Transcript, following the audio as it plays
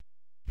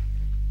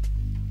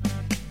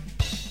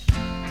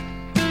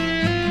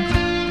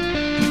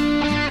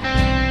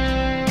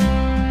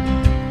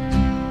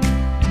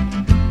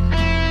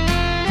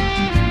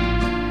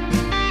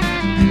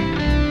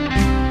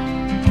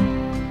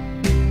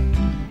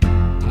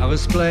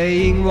was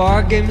playing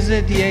war games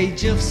at the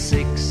age of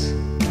 6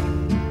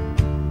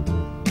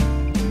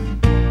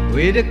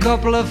 with a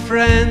couple of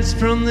friends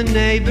from the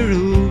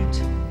neighborhood,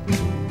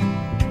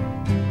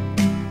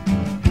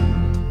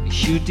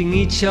 shooting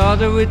each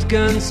other with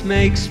guns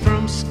made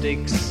from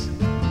sticks.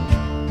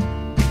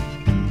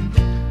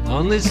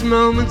 On these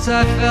moments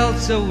I felt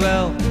so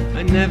well,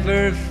 I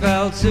never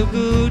felt so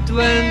good.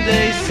 When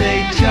they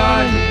say,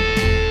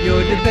 Charlie,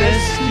 you're the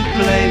best to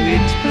play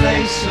with,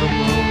 play some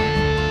more.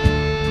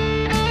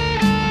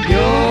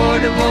 You're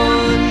the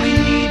one we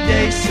need,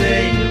 they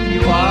say.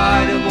 You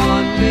are the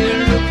one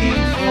we're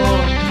looking for,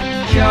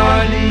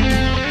 Charlie.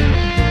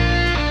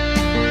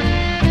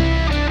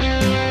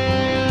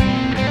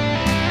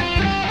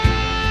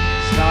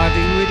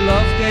 Starting with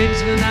love games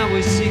when I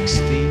was 16,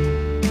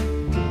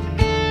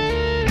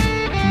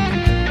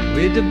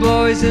 with the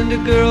boys and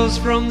the girls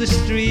from the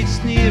streets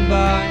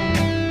nearby,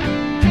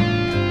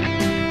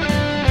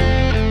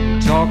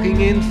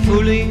 talking and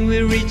fooling,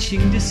 we're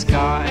reaching the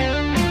sky.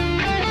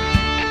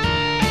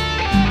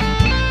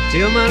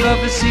 Till my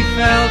lover she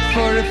felt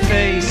for a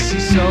face she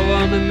saw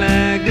on a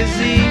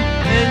magazine,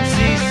 and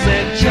she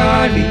said,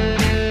 Charlie,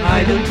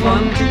 I don't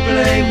want to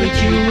play with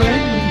you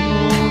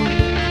anymore.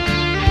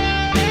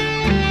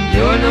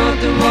 You're not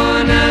the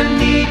one I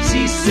need,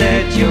 she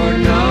said. You're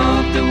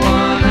not the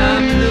one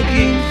I'm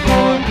looking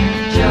for,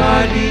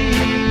 Charlie.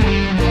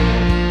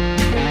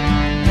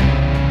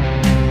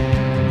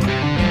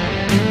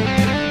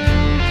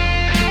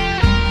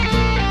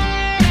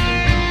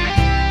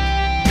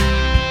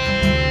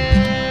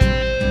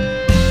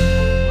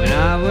 When I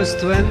was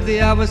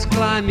 20, I was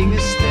climbing a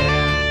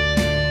stair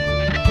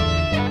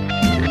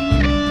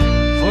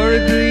for a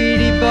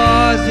greedy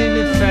boss in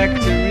a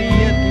factory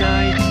at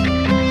night,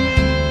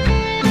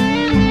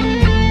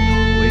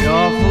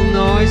 awful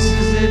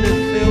noises in a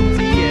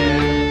filthy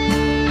air,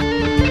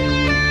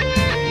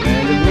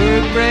 where the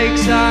work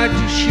breaks are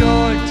too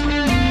short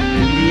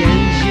and the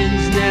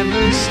engines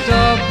never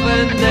stop.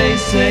 And they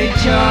say,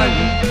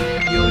 Charlie,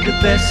 you're the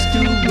best to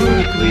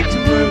work with,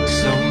 work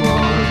some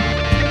more.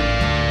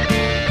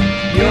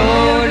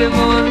 You're the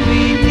one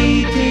we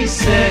need, he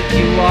said.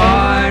 You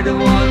are the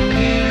one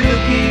we're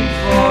looking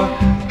for,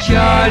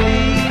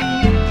 Charlie.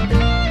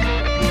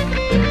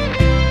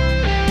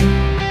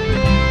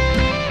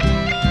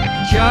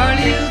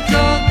 Charlie, you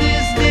thought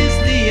this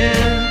the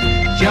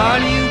end.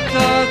 Charlie, you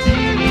thought you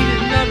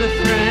needed another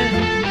friend.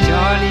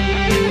 Charlie,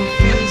 you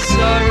feel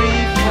sorry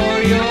for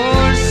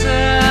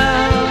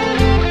yourself.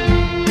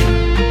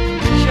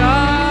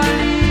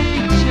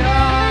 Charlie,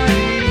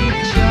 Charlie,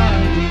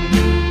 Charlie.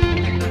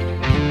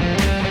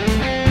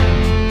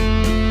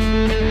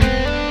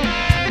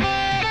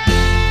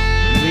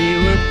 We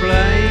were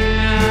playing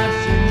us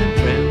in the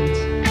print.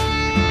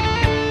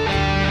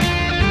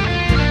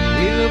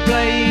 We were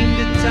playing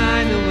the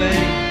time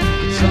away,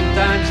 but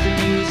sometimes the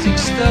music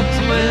stops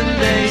when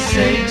they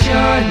say,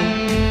 Charlie,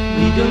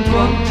 we don't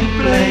want to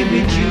play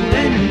with you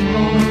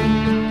anymore.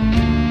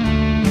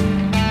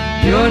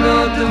 You're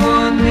not the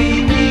one we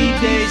need,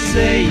 they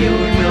say.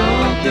 You're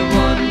not the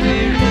one